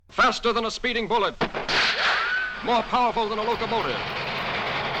Faster than a speeding bullet. More powerful than a locomotive.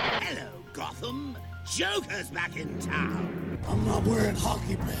 Hello, Gotham. Joker's back in town. I'm not wearing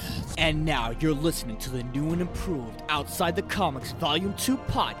hockey pads. And now you're listening to the new and improved Outside the Comics Volume 2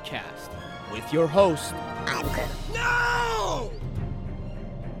 podcast with your host, I'm Groot. No!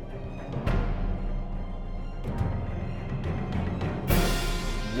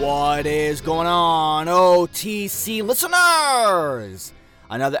 What is going on, OTC listeners?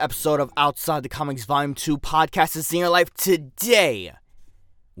 Another episode of Outside the Comics Volume 2 podcast is in your life today.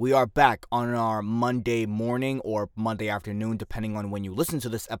 We are back on our Monday morning or Monday afternoon, depending on when you listen to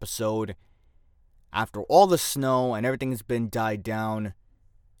this episode. After all the snow and everything has been died down,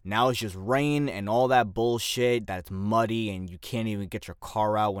 now it's just rain and all that bullshit that's muddy and you can't even get your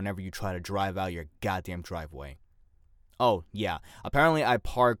car out whenever you try to drive out your goddamn driveway. Oh, yeah. Apparently I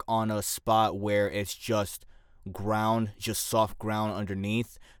park on a spot where it's just ground, just soft ground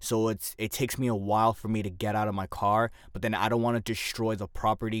underneath. So it takes me a while for me to get out of my car. But then I don't want to destroy the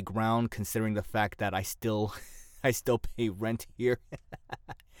property ground, considering the fact that I still pay rent here.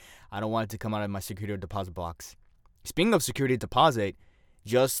 I don't want it to come out of my security deposit box. Speaking of security deposit,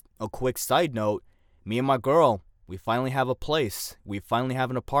 just a quick side note, me and my girl, we finally have a place. We finally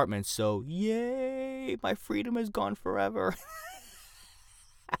have an apartment, so yay, my freedom is gone forever.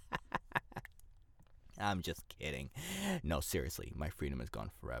 I'm just kidding. No, seriously, my freedom is gone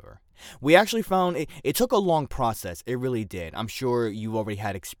forever. We actually found, it took a long process. It really did. I'm sure you already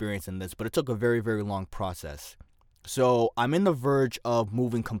had experience in this, but it took a very, very long process. So I'm in the verge of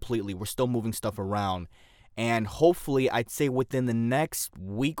moving completely. We're still moving stuff around. And hopefully, I'd say within the next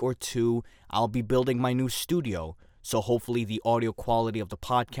week or two, I'll be building my new studio. So hopefully the audio quality of the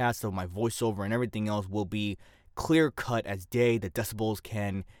podcast, of my voiceover and everything else will be clear cut as day. The decibels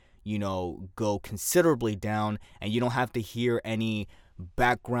can, go considerably down. And you don't have to hear any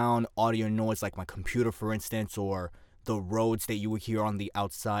background audio noise like my computer, for instance, or the roads that you would hear on the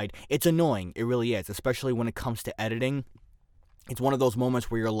outside. It's annoying. It really is, especially when it comes to editing. It's one of those moments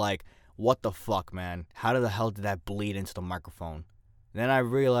where you're like, what the fuck, man? How the hell did that bleed into the microphone? Then I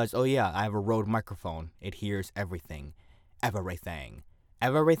realized, oh yeah, I have a Rode microphone. It hears everything. Everything.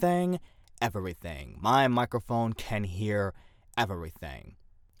 Everything. Everything. My microphone can hear everything.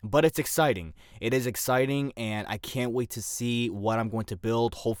 But it's exciting. It is exciting, and I can't wait to see what I'm going to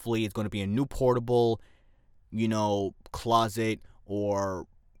build. Hopefully, it's going to be a new portable, closet or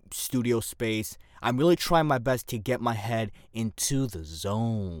studio space. I'm really trying my best to get my head into the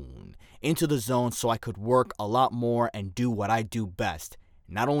zone so I could work a lot more and do what I do best.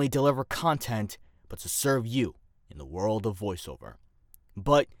 Not only deliver content, but to serve you in the world of voiceover.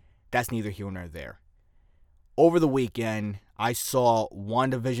 But that's neither here nor there. Over the weekend, I saw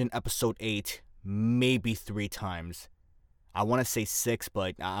WandaVision episode 8 maybe 3 times. I want to say 6,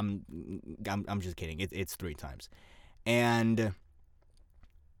 but I'm just kidding. It's 3 times. And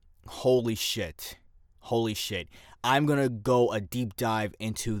holy shit. I'm going to go a deep dive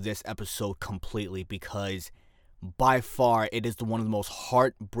into this episode completely because by far it is one of the most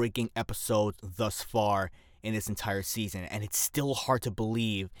heartbreaking episodes thus far in this entire season. And it's still hard to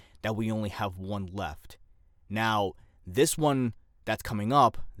believe that we only have one left. Now, this one that's coming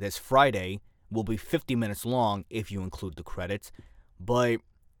up this Friday will be 50 minutes long if you include the credits. But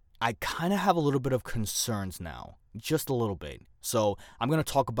I kind of have a little bit of concerns now. Just a little bit. So I'm going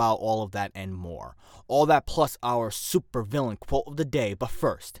to talk about all of that and more. All that plus our super villain quote of the day. But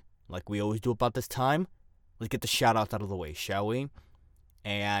first, like we always do about this time, let's get the shout outs out of the way, shall we?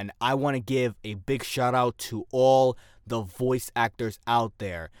 And I want to give a big shout out to all the voice actors out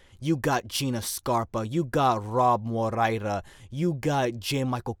there. You got Gina Scarpa, you got Rob Moreira, you got J.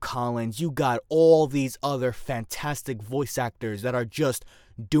 Michael Collins, you got all these other fantastic voice actors that are just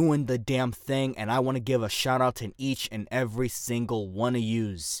doing the damn thing, and I want to give a shout out to each and every single one of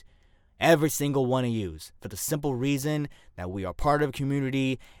yous. Every single one of yous. For the simple reason that we are part of a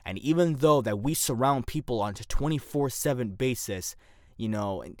community, and even though that we surround people on a 24/7 basis,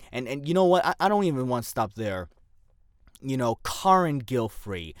 and you know what, I don't even want to stop there. Karen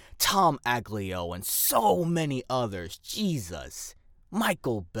Gilfrey, Tom Aglio, and so many others. Jesus.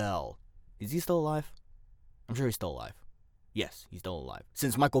 Michael Bell. Is he still alive? I'm sure he's still alive. Yes, he's still alive.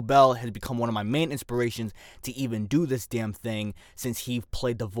 Since Michael Bell has become one of my main inspirations to even do this damn thing, since he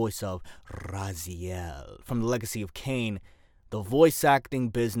played the voice of Raziel from The Legacy of Kain, the voice acting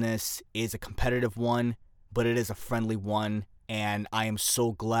business is a competitive one, but it is a friendly one. and I am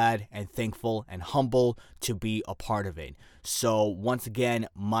so glad and thankful and humble to be a part of it. So once again,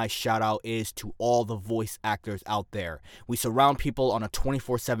 my shout out is to all the voice actors out there. We surround people on a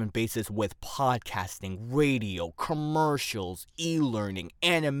 24/7 basis with podcasting, radio, commercials, e-learning,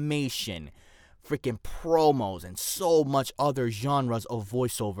 animation, freaking promos, and so much other genres of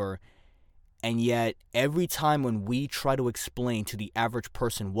voiceover. And yet, every time when we try to explain to the average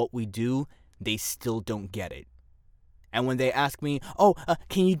person what we do, they still don't get it. And when they ask me,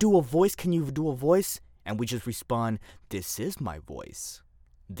 can you do a voice? Can you do a voice? And we just respond, this is my voice.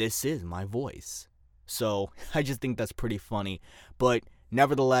 This is my voice. So I just think that's pretty funny. But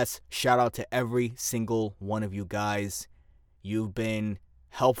nevertheless, shout out to every single one of you guys. You've been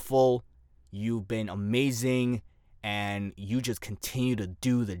helpful. You've been amazing. And you just continue to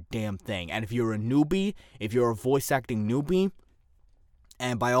do the damn thing. And if you're a newbie, if you're a voice acting newbie,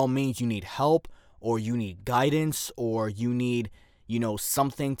 and by all means you need help, or you need guidance, or you need,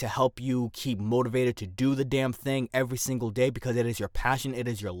 something to help you keep motivated to do the damn thing every single day because it is your passion, it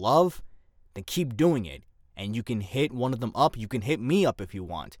is your love, then keep doing it. And you can hit one of them up. You can hit me up if you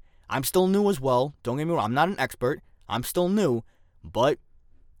want. I'm still new as well. Don't get me wrong. I'm not an expert. I'm still new. But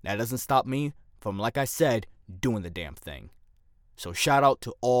that doesn't stop me from, like I said, doing the damn thing. So shout out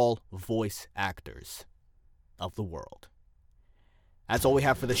to all voice actors of the world. That's all we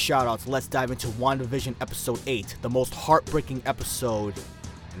have for the shout-outs. Let's dive into WandaVision Episode 8, the most heartbreaking episode,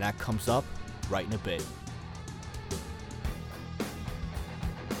 and that comes up right in a bit.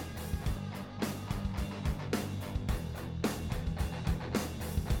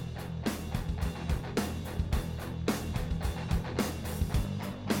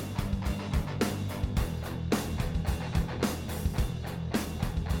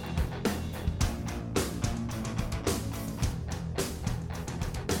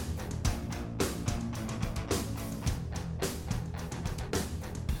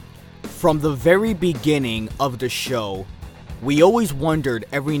 From the very beginning of the show, we always wondered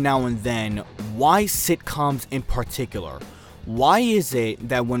every now and then why sitcoms in particular. Why is it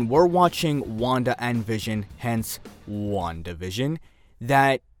that when we're watching Wanda and Vision, hence WandaVision,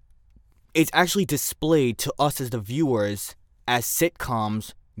 that it's actually displayed to us as the viewers as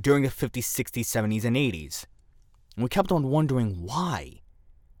sitcoms during the 50s, 60s, 70s, and 80s? And we kept on wondering why.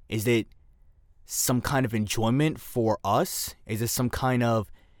 Is it some kind of enjoyment for us? Is it some kind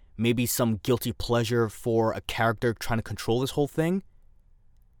of maybe some guilty pleasure for a character trying to control this whole thing?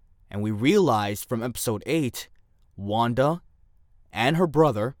 And we realized from episode 8, Wanda and her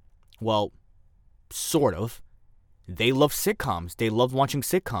brother, well, sort of, they love sitcoms. They loved watching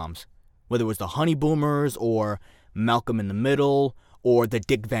sitcoms. Whether it was the Honey Boomers or Malcolm in the Middle or the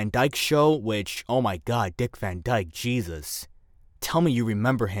Dick Van Dyke Show, which, oh my god, Dick Van Dyke, Jesus. Tell me you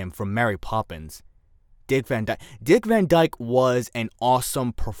remember him from Mary Poppins. Dick Van Dyke was an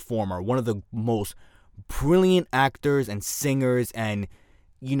awesome performer, one of the most brilliant actors and singers, and,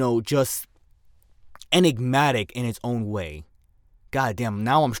 just enigmatic in its own way. God damn,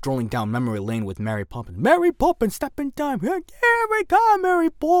 now I'm strolling down memory lane with Mary Poppins. Mary Poppins, step in time. Here we go, Mary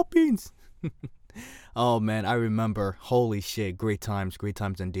Poppins. Oh man, I remember. Holy shit, great times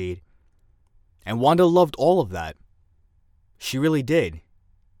indeed. And Wanda loved all of that. She really did.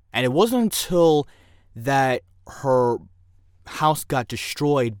 And it wasn't until that her house got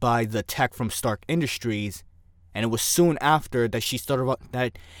destroyed by the tech from Stark Industries, and it was soon after that she started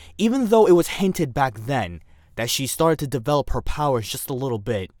that, even though it was hinted back then that she started to develop her powers just a little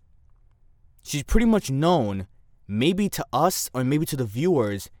bit, she's pretty much known, maybe to us or maybe to the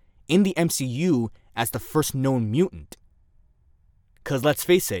viewers in the MCU, as the first known mutant. Because let's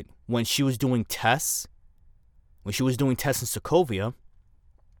face it, when she was doing tests in Sokovia,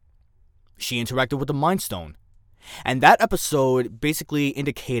 she interacted with the Mind Stone. And that episode basically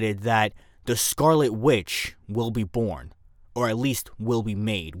indicated that the Scarlet Witch will be born. Or at least will be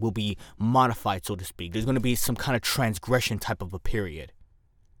made, will be modified, so to speak. There's going to be some kind of transgression type of a period.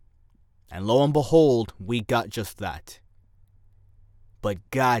 And lo and behold, we got just that. But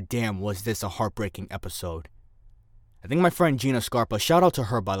goddamn, was this a heartbreaking episode. I think my friend Gina Scarpa, shout out to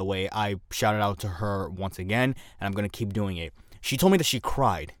her by the way, I shouted out to her once again, and I'm going to keep doing it. She told me that she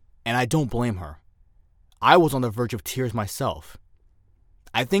cried. And I don't blame her. I was on the verge of tears myself.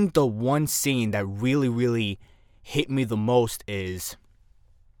 I think the one scene that really, really hit me the most is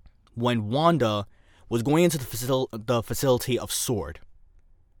when Wanda was going into the facility of S.W.O.R.D.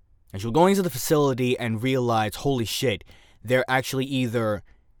 And she was going into the facility and realized, holy shit, they're actually either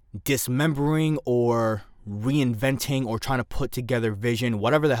dismembering or reinventing or trying to put together Vision,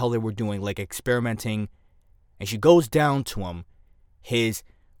 whatever the hell they were doing, like experimenting. And she goes down to him, his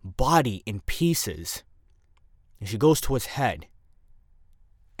body in pieces, And she goes to his head.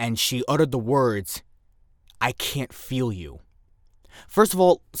 And she uttered the words, "I can't feel you." First of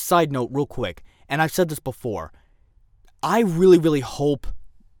all, side note real quick, and I've said this before, I really, really hope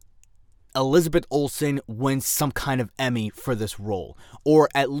Elizabeth Olsen wins some kind of Emmy for this role, or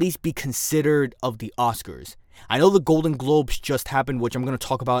at least be considered of the Oscars. I know the Golden Globes just happened, which I'm going to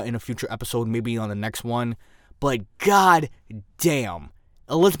talk about in a future episode, maybe on the next one, but god damn,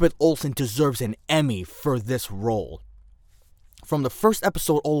 Elizabeth Olsen deserves an Emmy for this role. From the first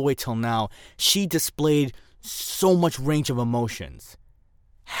episode all the way till now, she displayed so much range of emotions.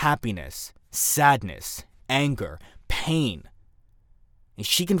 Happiness, sadness, anger, pain. And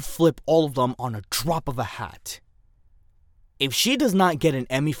she can flip all of them on a drop of a hat. If she does not get an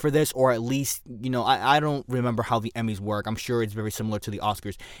Emmy for this, or at least, I don't remember how the Emmys work. I'm sure it's very similar to the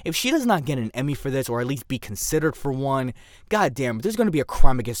Oscars. If she does not get an Emmy for this, or at least be considered for one, goddamn, there's going to be a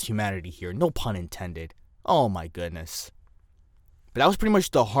crime against humanity here. No pun intended. Oh my goodness. But that was pretty much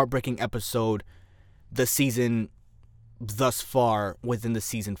the heartbreaking episode, the season thus far within the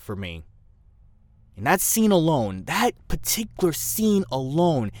season for me. And that scene alone, that particular scene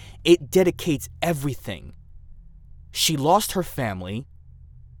alone, it dedicates everything. She lost her family,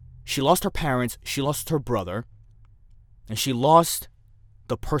 she lost her parents, she lost her brother, and she lost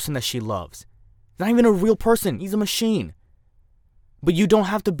the person that she loves. Not even a real person, he's a machine. But you don't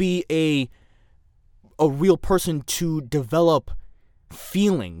have to be a real person to develop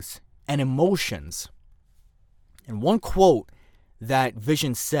feelings and emotions. And one quote that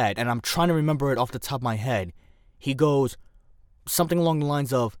Vision said, and I'm trying to remember it off the top of my head, he goes something along the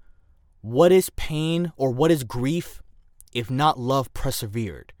lines of, "What is pain or what is grief if not love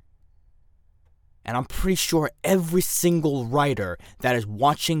persevered?" And I'm pretty sure every single writer that is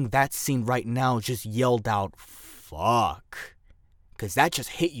watching that scene right now just yelled out, "Fuck." Because that just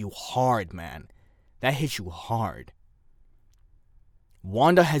hit you hard, man. That hit you hard.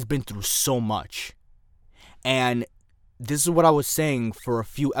 Wanda has been through so much. And this is what I was saying for a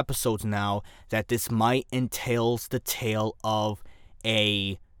few episodes now, that this might entails the tale of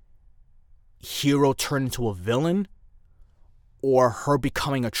a hero turned into a villain, or her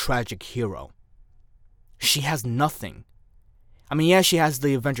becoming a tragic hero. She has nothing. I mean, yeah, she has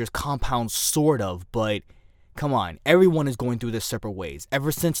the Avengers compound, sort of, but come on, everyone is going through this separate ways,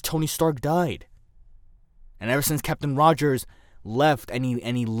 ever since Tony Stark died. And ever since Captain Rogers left and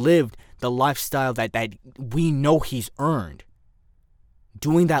he lived the lifestyle that we know he's earned,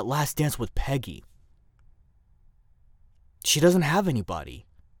 doing that last dance with Peggy. She doesn't have anybody.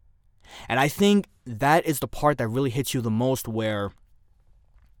 And I think that is the part that really hits you the most, where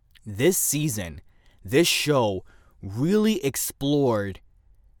this season, this show really explored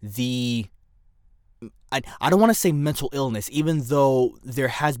the, I don't want to say mental illness, even though there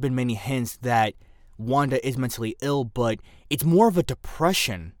has been many hints that Wanda is mentally ill, but it's more of a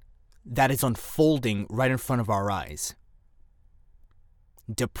depression that is unfolding right in front of our eyes.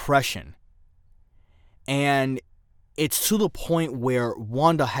 Depression. And it's to the point where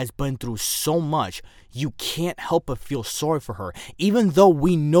Wanda has been through so much, you can't help but feel sorry for her, even though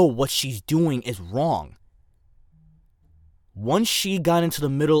we know what she's doing is wrong. Once she got into the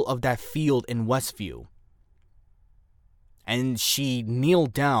middle of that field in Westview, and she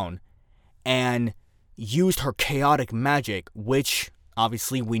kneeled down and used her chaotic magic, which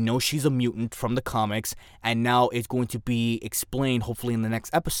obviously we know she's a mutant from the comics, and now it's going to be explained hopefully in the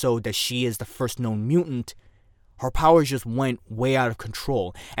next episode that she is the first known mutant. Her powers just went way out of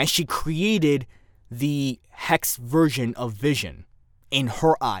control, and she created the Hex version of Vision in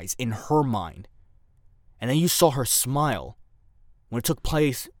her eyes, in her mind. And then you saw her smile. When it took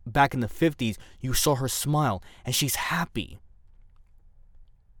place back in the 50s, you saw her smile, and she's happy.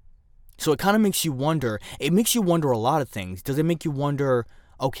 So it kind of makes you wonder, it makes you wonder a lot of things. Does it make you wonder,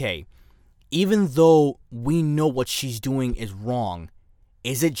 okay, even though we know what she's doing is wrong,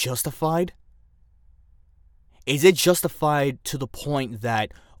 is it justified? Is it justified to the point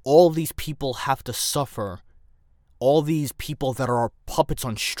that all these people have to suffer? All these people that are puppets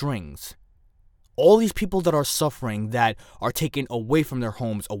on strings? All these people that are suffering, that are taken away from their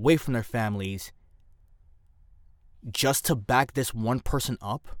homes, away from their families, just to back this one person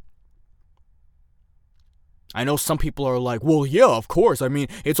up? I know some people are like, well, yeah, of course. I mean,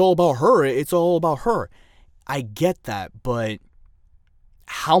 it's all about her. It's all about her. I get that, but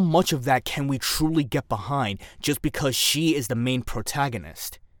how much of that can we truly get behind just because she is the main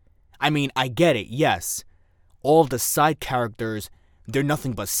protagonist? I mean, I get it, yes. All of the side characters, they're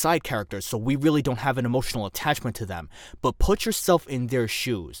nothing but side characters, so we really don't have an emotional attachment to them. But put yourself in their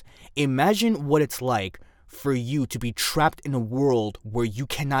shoes. Imagine what it's like for you to be trapped in a world where you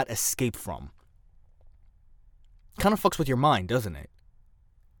cannot escape from. Kind of fucks with your mind, doesn't it?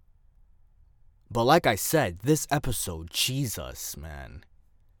 But like I said, this episode, Jesus, man.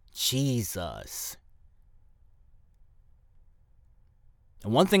 Jesus.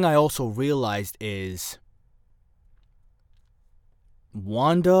 And one thing I also realized is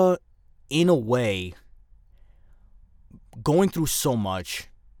Wanda, in a way, going through so much,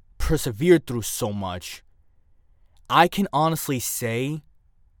 persevered through so much, I can honestly say,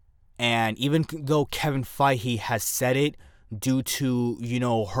 and even though Kevin Feige has said it, due to,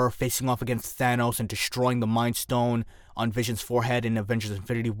 her facing off against Thanos and destroying the Mind Stone on Vision's forehead in Avengers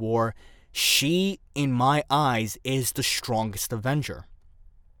Infinity War, she, in my eyes, is the strongest Avenger.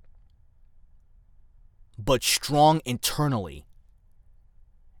 But strong internally.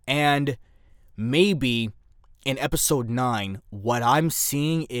 And maybe in episode 9, what I'm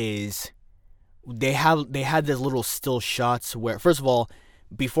seeing is they had these little still shots where, first of all,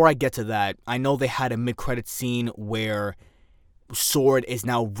 before I get to that, I know they had a mid-credit scene where Sword is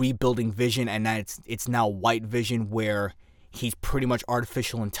now rebuilding Vision, and that it's now White Vision, where he's pretty much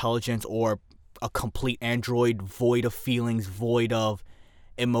artificial intelligence or a complete android, void of feelings, void of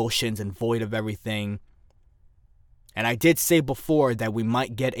emotions, and void of everything. And I did say before that we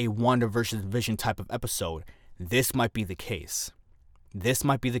might get a Wanda versus Vision type of episode. This might be the case.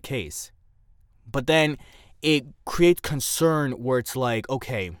 But then it creates concern where it's like,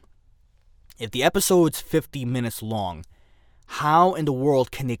 okay, if the episode's 50 minutes long, how in the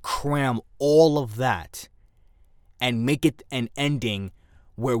world can they cram all of that and make it an ending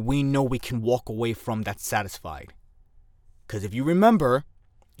where we know we can walk away from that satisfied? Because if you remember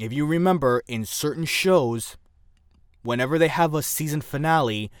in certain shows, whenever they have a season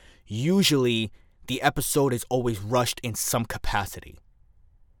finale, usually the episode is always rushed in some capacity.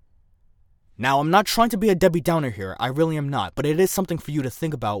 Now, I'm not trying to be a Debbie Downer here. I really am not. But it is something for you to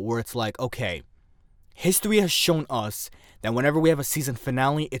think about where it's like, okay, history has shown us that whenever we have a season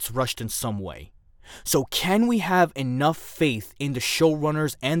finale, it's rushed in some way. So can we have enough faith in the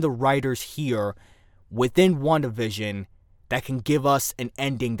showrunners and the writers here within WandaVision that can give us an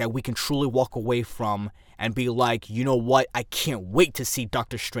ending that we can truly walk away from and be like, you know what, I can't wait to see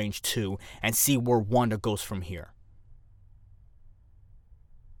Doctor Strange 2 and see where Wanda goes from here.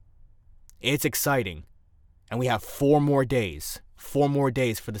 It's exciting. And we have 4 more days. 4 more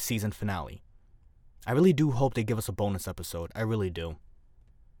days for the season finale. I really do hope they give us a bonus episode. I really do.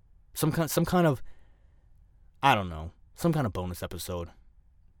 Some kind of, I don't know, some kind of bonus episode.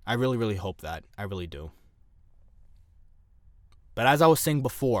 I really, really hope that. I really do. But as I was saying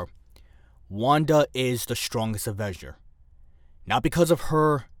before, Wanda is the strongest Avenger. Not because of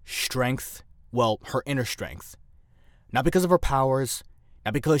her strength, well, her inner strength. Not because of her powers.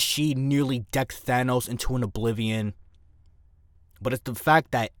 Not because she nearly decked Thanos into an oblivion. But it's the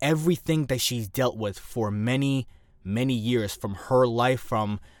fact that everything that she's dealt with for many, many years, from her life,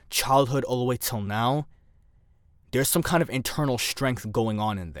 from childhood all the way till now, there's some kind of internal strength going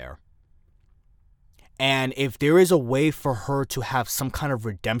on in there. And if there is a way for her to have some kind of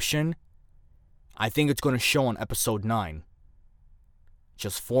redemption, I think it's going to show on episode 9.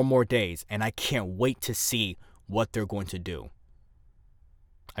 Just 4 more days, and I can't wait to see what they're going to do.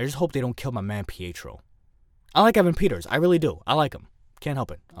 I just hope they don't kill my man Pietro. I like Evan Peters. I really do. I like him. Can't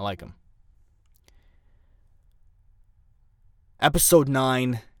help it. I like him. Episode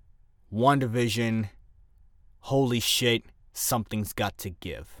 9, WandaVision. Holy shit. Something's got to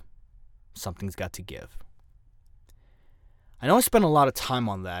give. Something's got to give. I know I spent a lot of time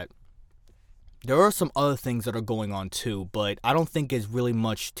on that. There are some other things that are going on too, but I don't think it's really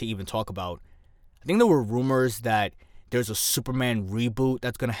much to even talk about. I think there were rumors that there's a Superman reboot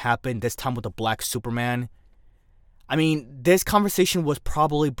that's going to happen, this time with a black Superman. I mean, this conversation was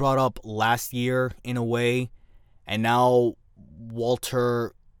probably brought up last year in a way, and now Ray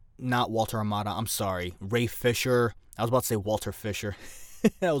Fisher. I was about to say Walter Fisher.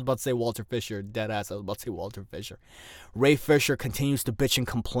 Deadass, I was about to say Walter Fisher. Ray Fisher continues to bitch and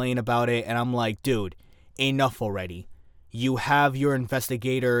complain about it, and I'm like, dude, enough already. You have your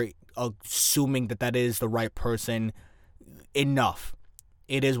investigator assuming that is the right person. Enough.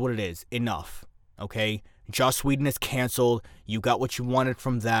 It is what it is. Enough. Okay? Joss Whedon is canceled. You got what you wanted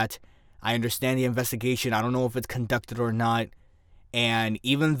from that. I understand the investigation. I don't know if it's conducted or not. And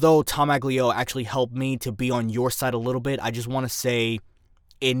even though Tom Aglio actually helped me to be on your side a little bit, I just want to say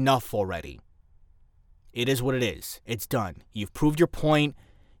enough already. It is what it is. It's done. You've proved your point.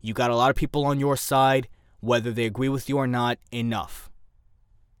 You got a lot of people on your side. Whether they agree with you or not, enough.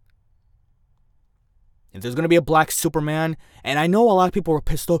 If there's going to be a black Superman, and I know a lot of people were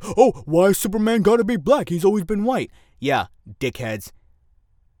pissed off, oh, why is Superman got to be black? He's always been white. Yeah, dickheads.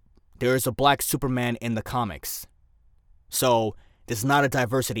 There is a black Superman in the comics. So, this is not a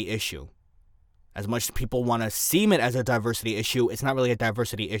diversity issue. As much as people want to seem it as a diversity issue, it's not really a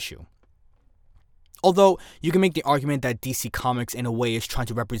diversity issue. Although, you can make the argument that DC Comics, in a way, is trying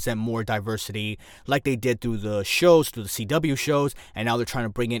to represent more diversity, like they did through the shows, through the CW shows, and now they're trying to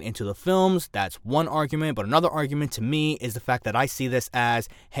bring it into the films. That's one argument, but another argument to me is the fact that I see this as,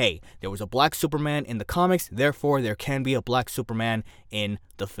 hey, there was a black Superman in the comics, therefore there can be a black Superman in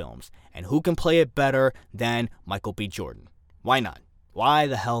the films. And who can play it better than Michael B. Jordan? Why not? Why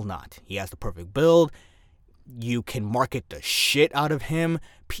the hell not? He has the perfect build. You can market the shit out of him.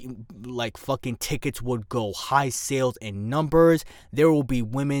 Like, fucking tickets would go high sales in numbers. There will be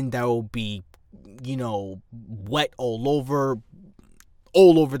women that will be, wet all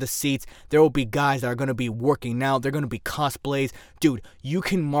over the seats. There will be guys that are going to be working out. They're going to be cosplays. Dude, you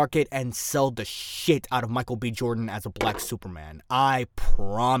can market and sell the shit out of Michael B. Jordan as a black Superman. I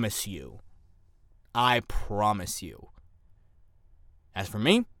promise you. I promise you. As for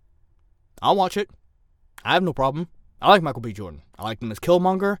me, I'll watch it. I have no problem. I like Michael B. Jordan. I liked him as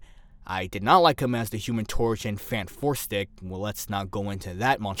Killmonger. I did not like him as the Human Torch and Fan4stick. Well, let's not go into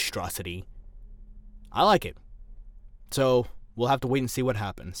that monstrosity. I like it. So, we'll have to wait and see what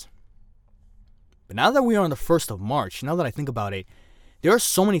happens. But now that we are on the 1st of March, now that I think about it, there are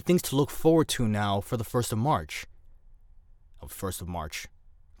so many things to look forward to now for the 1st of March. Oh, 1st of March.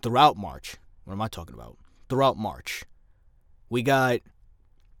 Throughout March. What am I talking about? Throughout March. We got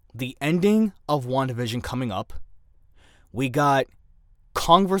the ending of WandaVision coming up. We got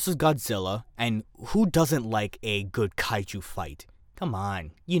Kong vs. Godzilla, and who doesn't like a good kaiju fight? Come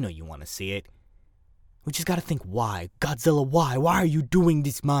on, you know you want to see it. We just gotta think why. Godzilla, why? Why are you doing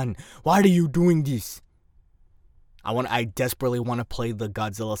this, man? Why are you doing this? I desperately want to play the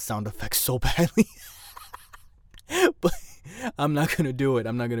Godzilla sound effects so badly. But I'm not gonna do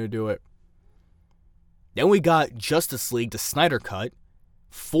it. Then we got Justice League, the Snyder Cut.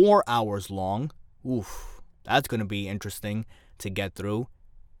 4 hours long. Oof, that's going to be interesting to get through.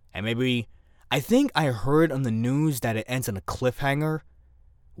 And maybe, I think I heard on the news that it ends on a cliffhanger,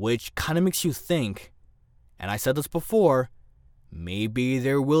 which kind of makes you think, and I said this before, maybe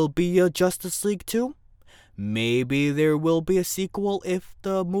there will be a Justice League 2? Maybe there will be a sequel if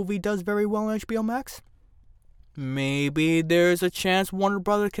the movie does very well on HBO Max? Maybe there's a chance Warner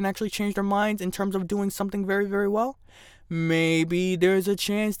Brothers can actually change their minds in terms of doing something very, very well? Maybe there's a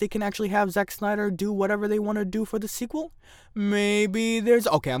chance they can actually have Zack Snyder do whatever they want to do for the sequel. Maybe there's...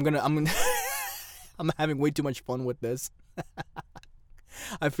 Okay, I'm I'm having way too much fun with this.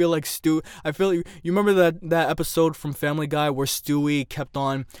 I feel like you remember that episode from Family Guy where Stewie kept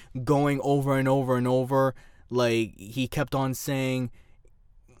on going over and over and over? Like, he kept on saying...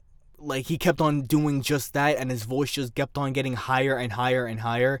 Like, he kept on doing just that, and his voice just kept on getting higher and higher and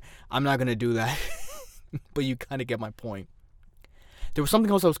higher. I'm not gonna do that. But you kind of get my point. There was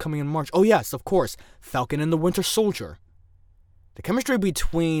something else that was coming in March. Oh, yes, of course. Falcon and the Winter Soldier. The chemistry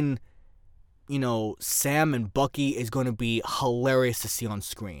between, Sam and Bucky is going to be hilarious to see on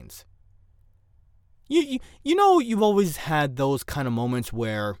screens. You've always had those kind of moments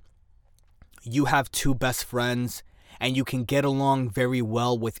where you have two best friends and you can get along very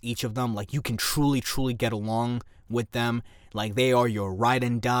well with each of them. Like, you can truly, truly get along with them. Like, they are your ride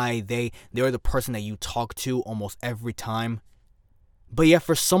and die. They're the person that you talk to almost every time. But yet,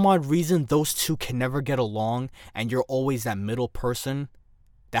 for some odd reason, those two can never get along, and you're always that middle person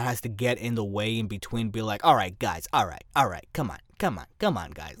that has to get in the way in between, be like, all right, guys, all right, come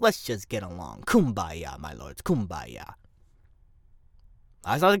on, guys, let's just get along. Kumbaya, my lords, kumbaya.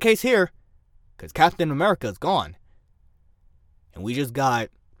 That's not the case here, because Captain America is gone. And we just got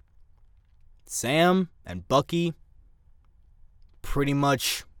Sam and Bucky pretty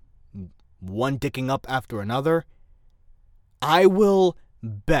much one dicking up after another. I will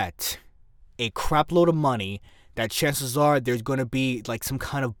bet a crap load of money that chances are there's going to be like some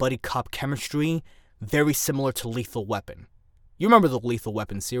kind of buddy cop chemistry very similar to Lethal Weapon. You remember the Lethal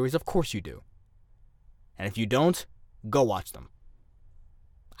Weapon series? Of course you do. And if you don't, go watch them.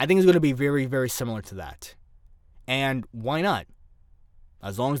 I think it's going to be very, very similar to that. And why not?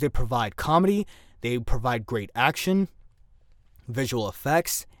 As long as they provide comedy, they provide great action, visual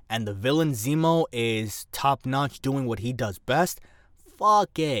effects, and the villain Zemo is top-notch doing what he does best,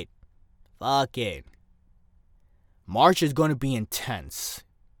 fuck it. March is going to be intense.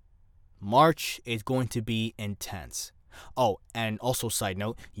 Oh, and also side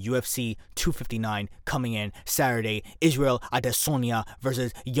note, UFC 259 coming in Saturday. Israel Adesanya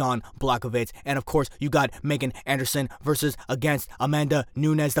versus Jan Blachowicz. And of course, you got Megan Anderson against Amanda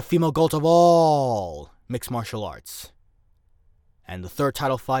Nunes, the female GOAT of all mixed martial arts. And the third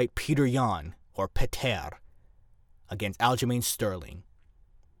title fight, Peter Yan, or Peter, against Aljamain Sterling.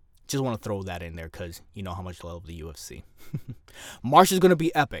 Just want to throw that in there because you know how much I love the UFC. March is going to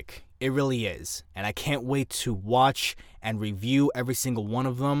be epic. It really is. And I can't wait to watch and review every single one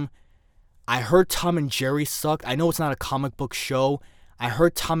of them. I heard Tom and Jerry sucked. I know it's not a comic book show. I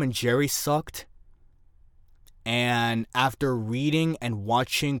heard Tom and Jerry sucked. And after reading and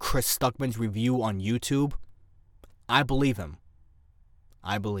watching Chris Stuckman's review on YouTube, I believe him.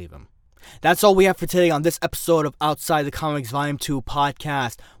 That's all we have for today on this episode of Outside the Comics Volume 2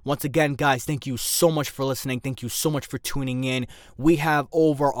 podcast. Once again, guys, thank you so much for listening. Thank you so much for tuning in. We have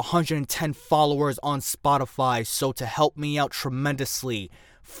over 110 followers on Spotify, so to help me out tremendously,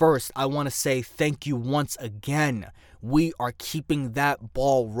 first, I want to say thank you once again. We are keeping that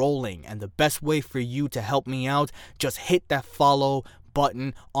ball rolling, and the best way for you to help me out, just hit that follow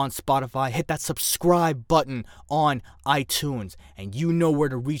button on Spotify, hit that subscribe button on iTunes, and you know where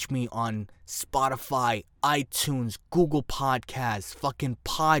to reach me on Spotify, iTunes, Google Podcasts, fucking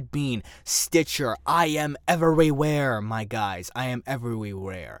Podbean, Stitcher. I am everywhere, my guys. I am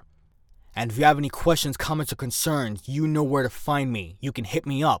everywhere. And if you have any questions, comments, or concerns, you know where to find me. You can hit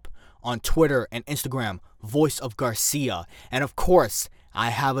me up on Twitter and Instagram, Voice of Garcia. And of course,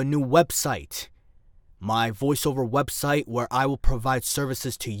 I have a new website. My voiceover website where I will provide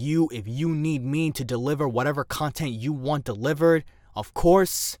services to you if you need me to deliver whatever content you want delivered. Of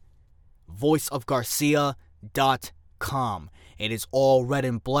course, voiceofgarcia.com. It is all red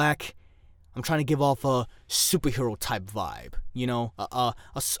and black. I'm trying to give off a superhero type vibe, you know, a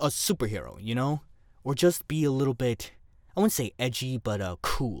superhero, you know, or just be a little bit, I wouldn't say edgy, but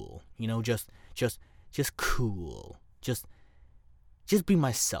cool, you know, just cool, just be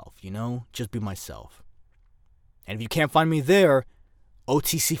myself, you know, just be myself. And if you can't find me there,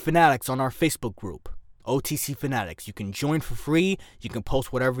 OTC Fanatics on our Facebook group. OTC Fanatics. You can join for free. You can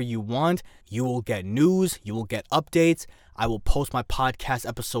post whatever you want. You will get news. You will get updates. I will post my podcast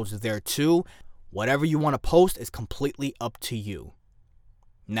episodes there too. Whatever you want to post is completely up to you.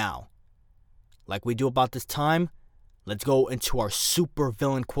 Now, like we do about this time, let's go into our super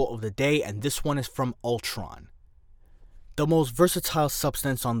villain quote of the day, and this one is from Ultron. The most versatile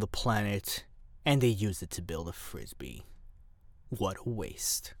substance on the planet, and they use it to build a frisbee. What a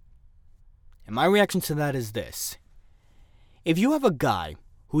waste. And my reaction to that is this. If you have a guy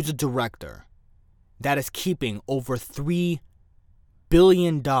who's a director that is keeping over $3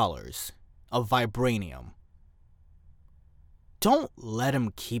 billion of vibranium, don't let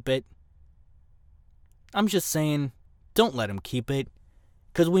him keep it. I'm just saying, don't let him keep it.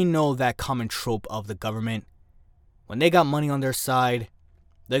 Because we know that common trope of the government. When they got money on their side,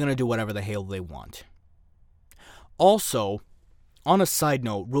 they're going to do whatever the hell they want. Also, on a side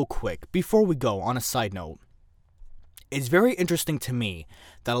note, real quick, before we go, on a side note, it's very interesting to me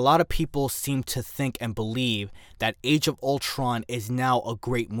that a lot of people seem to think and believe that Age of Ultron is now a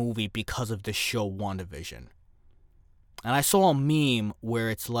great movie because of the show WandaVision. And I saw a meme where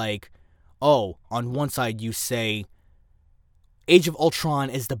it's like, oh, on one side you say, Age of Ultron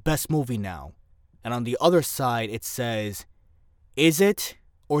is the best movie now. And on the other side it says, is it?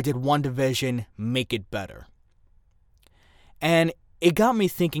 Or did WandaVision make it better? And it got me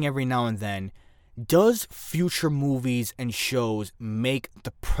thinking every now and then, does future movies and shows make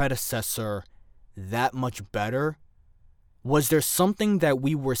the predecessor that much better? Was there something that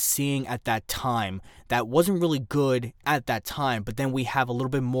we were seeing at that time that wasn't really good at that time, but then we have a little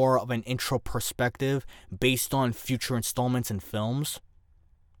bit more of an intro perspective based on future installments and films?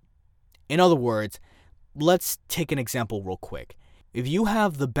 In other words, let's take an example real quick. If you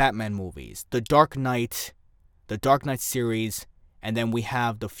have the Batman movies, the Dark Knight series, and then we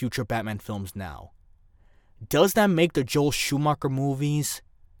have the future Batman films now, does that make the Joel Schumacher movies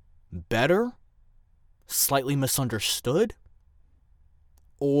better? Slightly misunderstood?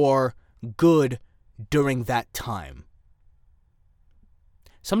 Or good during that time?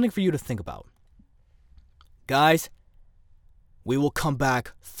 Something for you to think about. Guys, we will come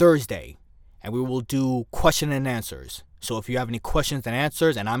back Thursday and we will do question and answers. So if you have any questions and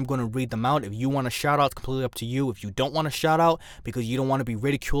answers, and I'm going to read them out. If you want to shout out, it's completely up to you. If you don't want to shout out because you don't want to be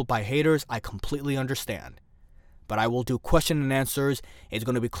ridiculed by haters, I completely understand. But I will do question and answers. It's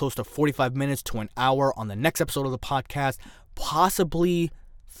going to be close to 45 minutes to an hour on the next episode of the podcast, possibly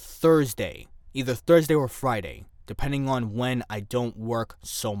Thursday, either Thursday or Friday, depending on when I don't work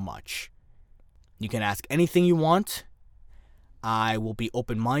so much. You can ask anything you want. I will be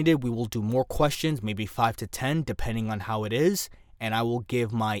open-minded. We will do more questions, maybe 5 to 10, depending on how it is, and I will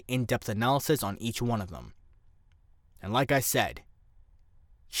give my in-depth analysis on each one of them. And like I said,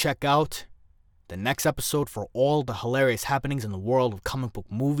 check out the next episode for all the hilarious happenings in the world of comic book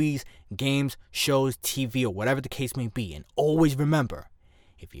movies, games, shows, TV, or whatever the case may be. And always remember,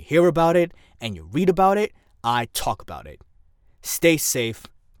 if you hear about it and you read about it, I talk about it. Stay safe.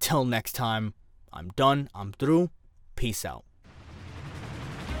 Till next time, I'm done. I'm through. Peace out.